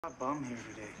A bum here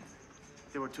today.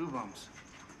 There were two bums.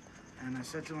 And I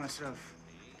said to myself,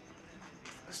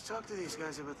 let's talk to these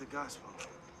guys about the gospel.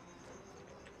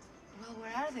 Well,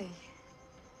 where are they?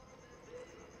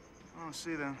 I don't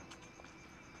see them.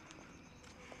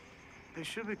 They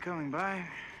should be coming by.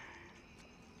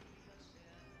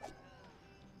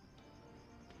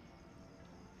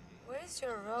 Where is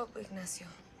your robe, Ignacio?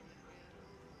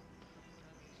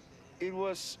 It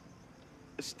was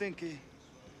stinky.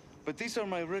 But these are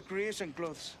my recreation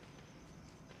clothes.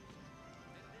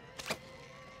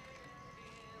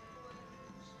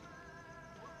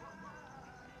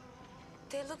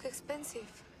 They look expensive.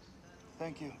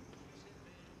 Thank you.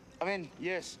 I mean,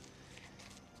 yes.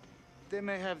 They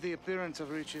may have the appearance of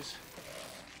riches.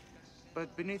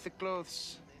 But beneath the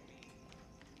clothes,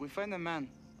 we find a man.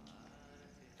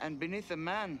 And beneath the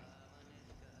man,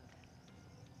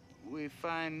 we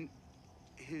find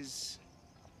his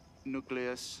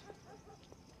nucleus.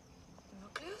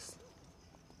 Nucleus?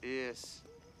 Yes.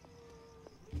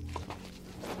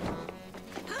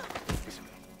 Listen,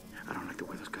 I don't like the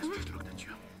way those guys just looked at you.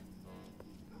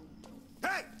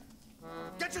 Hey!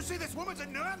 Can't you see this woman's a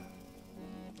nun?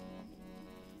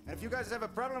 And if you guys have a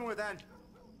problem with that,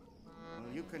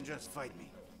 well, you can just fight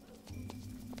me.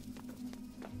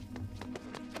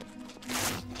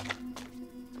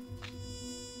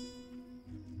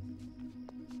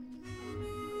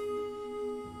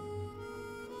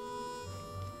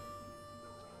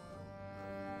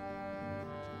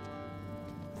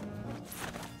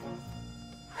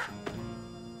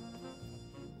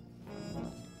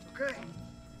 Okay.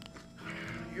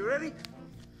 You ready?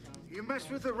 You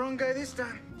messed with the wrong guy this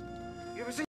time.